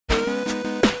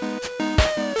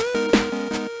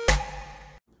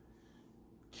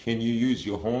Can you use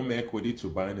your home equity to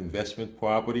buy an investment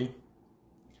property?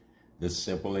 The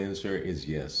simple answer is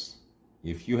yes.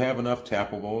 If you have enough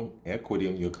tappable equity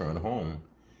in your current home,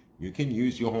 you can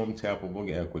use your home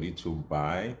tappable equity to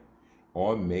buy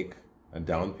or make a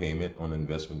down payment on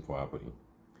investment property.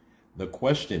 The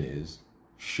question is,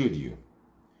 should you?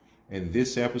 In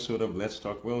this episode of Let's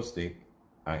Talk Real Estate,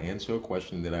 I answer a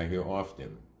question that I hear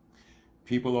often.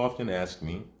 People often ask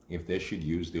me if they should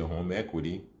use their home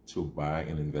equity to buy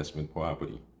an investment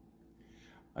property.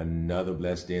 Another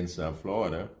blessed day in South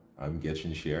Florida, I'm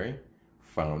Getchin Sherry,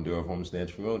 founder of Homes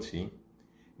Natural Realty,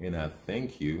 and I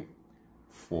thank you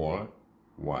for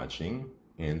watching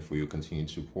and for your continued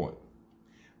support.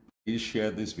 Please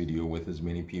share this video with as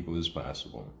many people as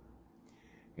possible.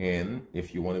 And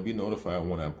if you want to be notified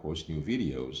when I post new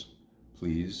videos,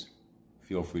 please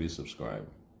feel free to subscribe.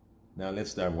 Now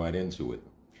let's dive right into it.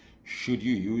 Should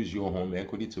you use your home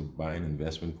equity to buy an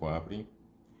investment property?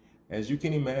 As you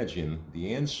can imagine,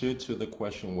 the answer to the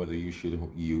question whether you should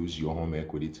use your home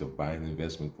equity to buy an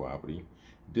investment property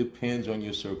depends on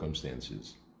your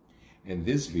circumstances. In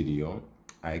this video,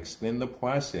 I explain the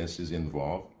processes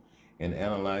involved and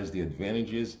analyze the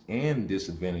advantages and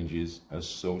disadvantages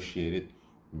associated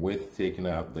with taking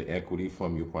out the equity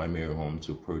from your primary home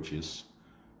to purchase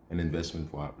an investment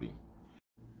property.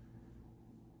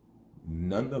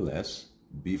 Nonetheless,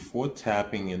 before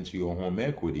tapping into your home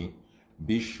equity,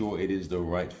 be sure it is the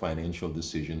right financial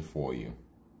decision for you.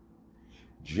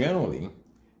 Generally,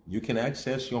 you can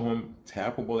access your home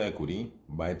tappable equity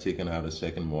by taking out a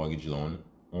second mortgage loan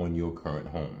on your current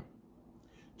home.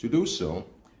 To do so,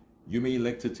 you may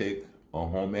elect to take a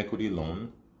home equity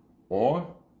loan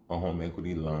or a home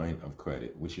equity line of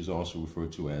credit, which is also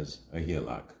referred to as a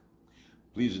HELOC.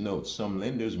 Please note, some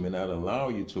lenders may not allow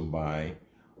you to buy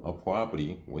a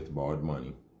property with borrowed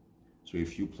money. So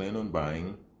if you plan on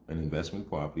buying an investment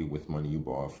property with money you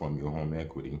borrow from your home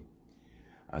equity,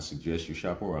 I suggest you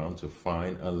shop around to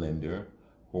find a lender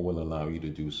who will allow you to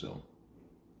do so.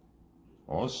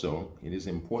 Also, it is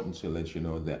important to let you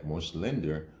know that most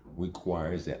lender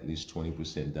requires at least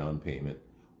 20% down payment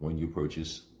when you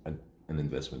purchase an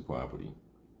investment property.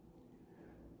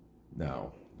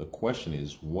 Now, the question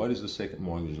is, what is a second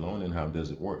mortgage loan and how does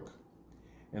it work?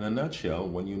 In a nutshell,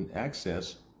 when you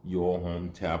access your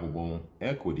home tappable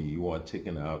equity, you are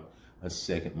taking out a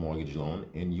second mortgage loan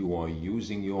and you are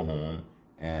using your home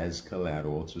as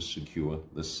collateral to secure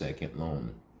the second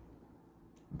loan.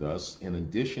 Thus, in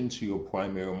addition to your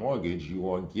primary mortgage, you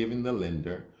are giving the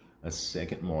lender a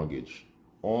second mortgage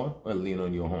or a lien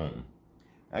on your home.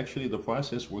 Actually, the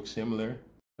process works similar,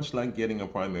 much like getting a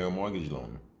primary mortgage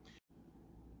loan.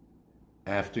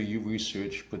 After you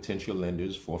research potential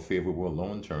lenders for favorable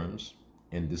loan terms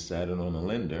and decided on a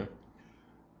lender,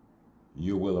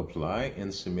 you will apply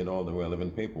and submit all the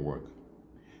relevant paperwork.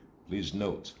 Please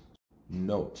note,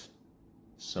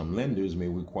 some lenders may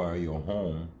require your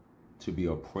home to be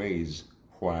appraised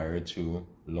prior to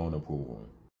loan approval.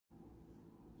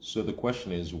 So the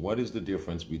question is, what is the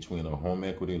difference between a home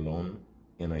equity loan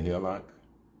and a HELOC?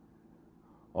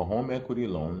 A home equity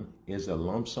loan is a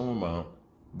lump sum amount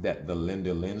that the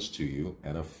lender lends to you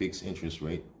at a fixed interest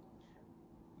rate.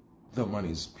 The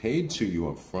money is paid to you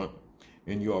up front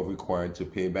and you are required to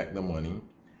pay back the money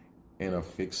in a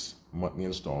fixed monthly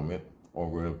installment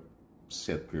over a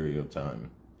set period of time.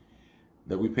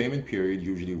 The repayment period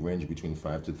usually ranges between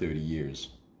 5 to 30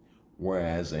 years,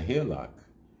 whereas a HELOC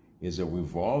is a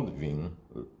revolving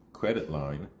credit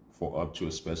line for up to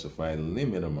a specified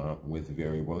limit amount with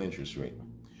variable interest rate.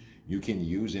 You can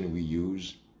use and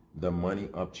reuse the money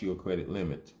up to your credit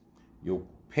limit. Your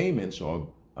payments are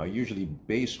usually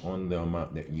based on the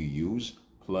amount that you use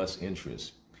plus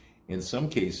interest. In some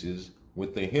cases,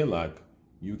 with the HELOC,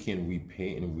 you can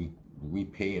repay and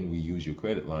reuse your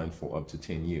credit line for up to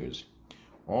 10 years.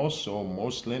 Also,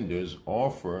 most lenders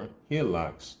offer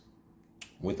HELOCs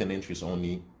with an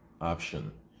interest-only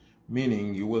option,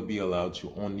 meaning you will be allowed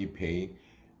to only pay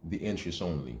the interest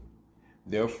only.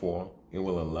 Therefore, it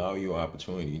will allow you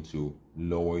opportunity to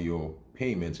lower your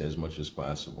payments as much as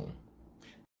possible.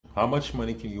 How much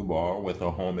money can you borrow with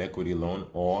a home equity loan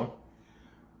or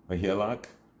a HELOC?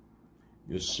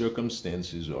 Your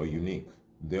circumstances are unique.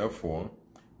 Therefore,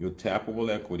 your tappable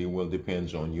equity will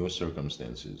depend on your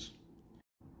circumstances.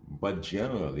 But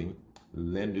generally,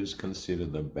 lenders consider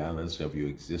the balance of your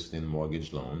existing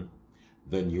mortgage loan,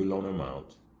 the new loan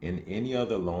amount, and any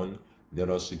other loan that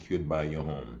are secured by your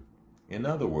home. In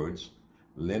other words,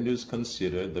 lenders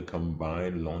consider the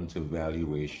combined loan-to-value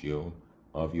ratio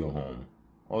of your home,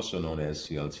 also known as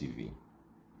CLTV.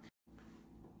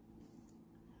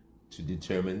 To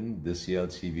determine the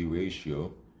CLTV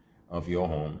ratio, of your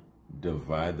home,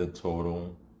 divide the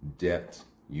total debt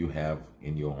you have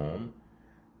in your home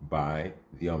by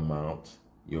the amount,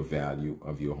 your value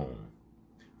of your home.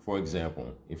 For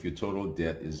example, if your total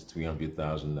debt is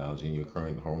 $300,000 and your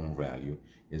current home value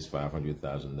is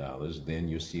 $500,000, then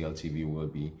your CLTV will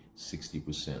be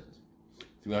 60%.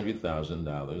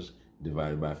 $300,000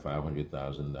 divided by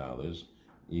 $500,000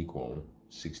 equal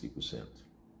 60%.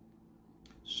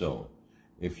 So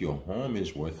if your home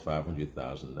is worth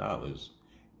 $500,000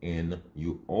 and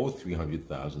you owe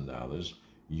 $300,000,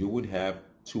 you would have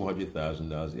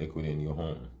 $200,000 equity in your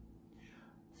home.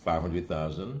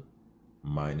 500,000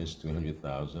 minus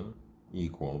 300,000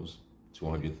 equals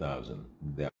 200,000.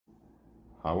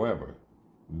 However,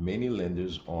 many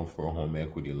lenders offer a home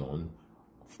equity loan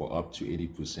for up to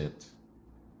 80%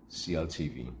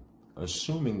 CLTV,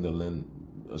 assuming the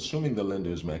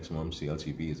lender's maximum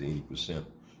CLTV is 80%.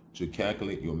 To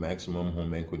calculate your maximum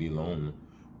home equity loan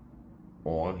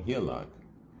or HELOC,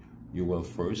 you will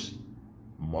first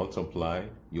multiply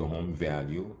your home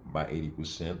value by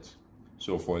 80%.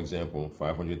 So for example,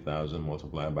 500,000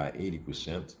 multiplied by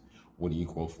 80% would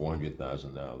equal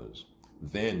 $400,000.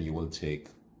 Then you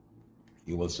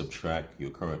will subtract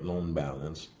your current loan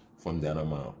balance from that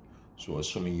amount. So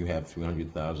assuming you have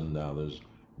 $300,000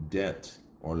 debt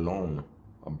or loan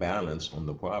or balance on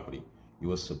the property, you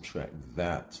will subtract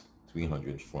that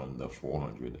 300 from the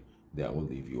 400. That will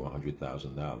leave you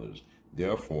 $100,000.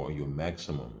 Therefore, your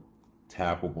maximum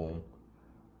tappable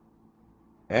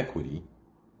equity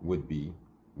would be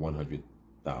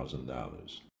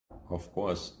 $100,000. Of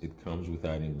course, it comes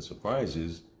without any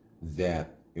surprises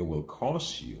that it will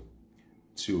cost you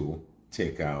to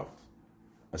take out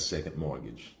a second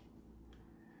mortgage.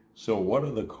 So what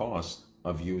are the costs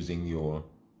of using your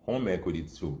home equity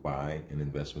to buy an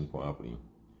investment property?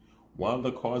 While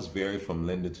the costs vary from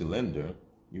lender to lender,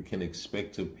 you can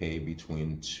expect to pay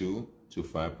between 2 to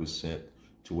 5%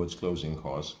 towards closing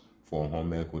costs for a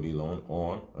home equity loan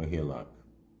or a HELOC.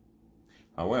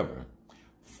 However,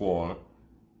 for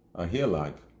a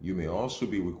HELOC, you may also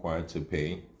be required to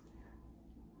pay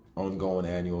ongoing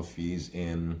annual fees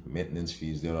and maintenance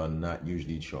fees that are not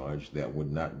usually charged, that would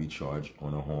not be charged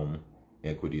on a home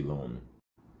equity loan.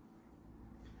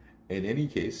 In any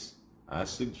case, I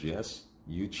suggest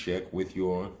you check with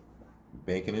your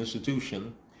banking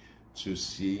institution to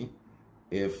see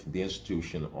if the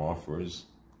institution offers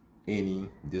any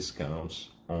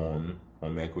discounts on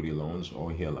home equity loans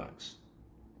or HELOCs.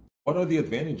 What are the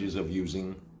advantages of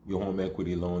using your home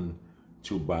equity loan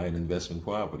to buy an investment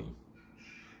property?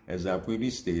 As I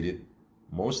previously stated,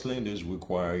 most lenders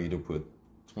require you to put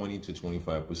 20 to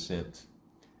 25%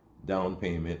 down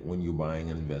payment when you're buying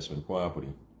an investment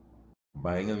property.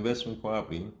 Buying an investment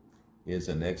property is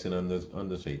an excellent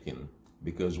undertaking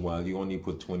because while you only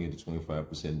put 20 to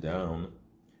 25% down,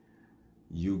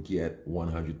 you get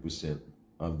 100%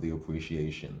 of the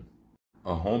appreciation.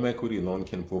 A home equity loan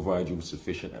can provide you with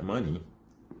sufficient money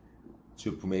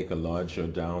to make a larger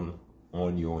down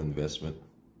on your investment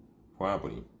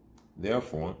property.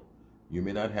 Therefore, you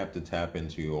may not have to tap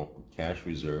into your cash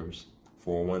reserves,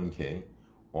 401k,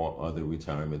 or other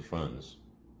retirement funds.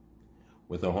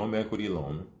 With a home equity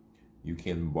loan, you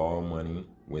can borrow money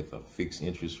with a fixed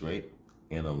interest rate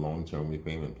and a long-term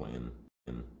repayment plan.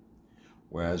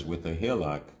 Whereas with a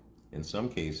HELOC, in some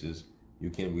cases, you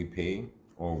can repay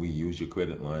or reuse your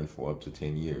credit line for up to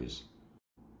 10 years.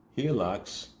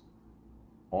 HELOCs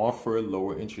offer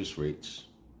lower interest rates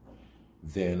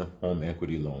than home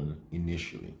equity loan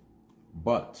initially,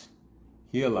 but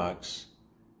HELOCs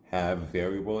have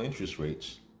variable interest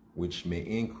rates which may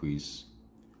increase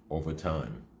over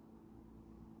time.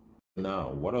 Now,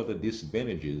 what are the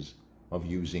disadvantages of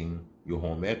using your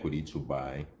home equity to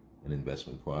buy an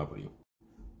investment property?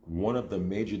 One of the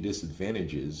major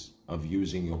disadvantages of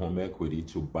using your home equity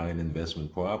to buy an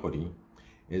investment property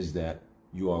is that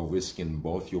you are risking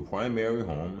both your primary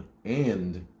home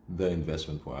and the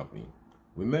investment property.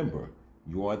 Remember,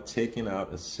 you are taking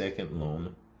out a second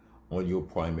loan on your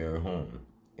primary home,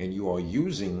 and you are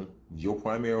using your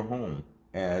primary home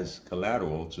as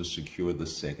collateral to secure the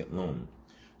second loan.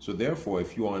 So therefore,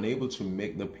 if you are unable to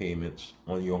make the payments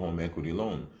on your home equity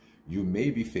loan, you may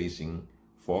be facing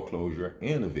foreclosure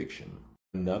and eviction.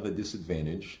 Another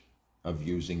disadvantage of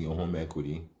using your home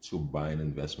equity to buy an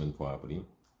investment property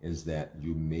is that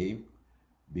you may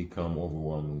become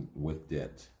overwhelmed with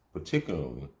debt,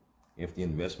 particularly if the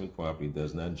investment property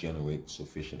does not generate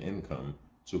sufficient income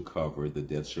to cover the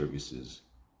debt services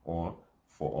or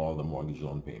for all the mortgage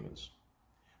loan payments.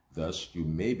 Thus, you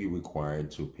may be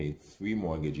required to pay 3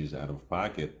 mortgages out of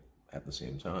pocket at the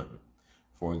same time.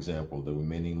 For example, the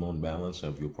remaining loan balance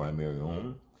of your primary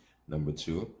home, Number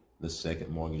 2, the second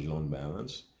mortgage loan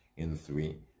balance. And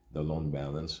 3, the loan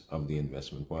balance of the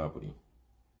investment property.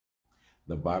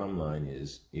 The bottom line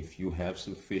is, if you have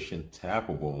sufficient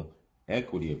tappable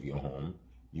equity of your home,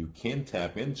 you can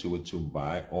tap into it to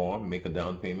buy or make a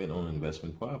down payment on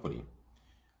investment property.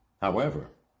 However,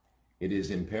 it is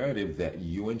imperative that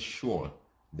you ensure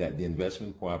that the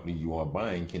investment property you are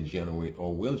buying can generate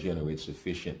or will generate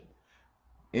sufficient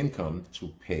income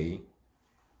to pay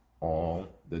all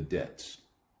the debts.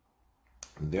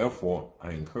 Therefore,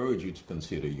 I encourage you to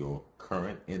consider your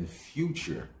current and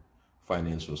future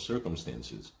financial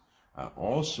circumstances. I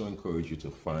also encourage you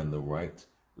to find the right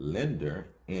lender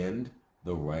and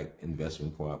the right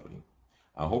investment property.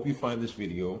 I hope you find this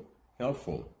video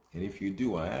helpful. And if you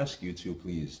do, I ask you to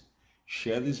please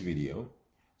share this video,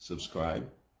 subscribe,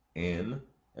 and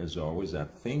as always, I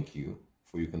thank you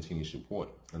for your continued support.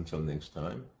 Until next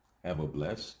time, have a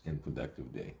blessed and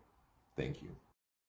productive day. Thank you.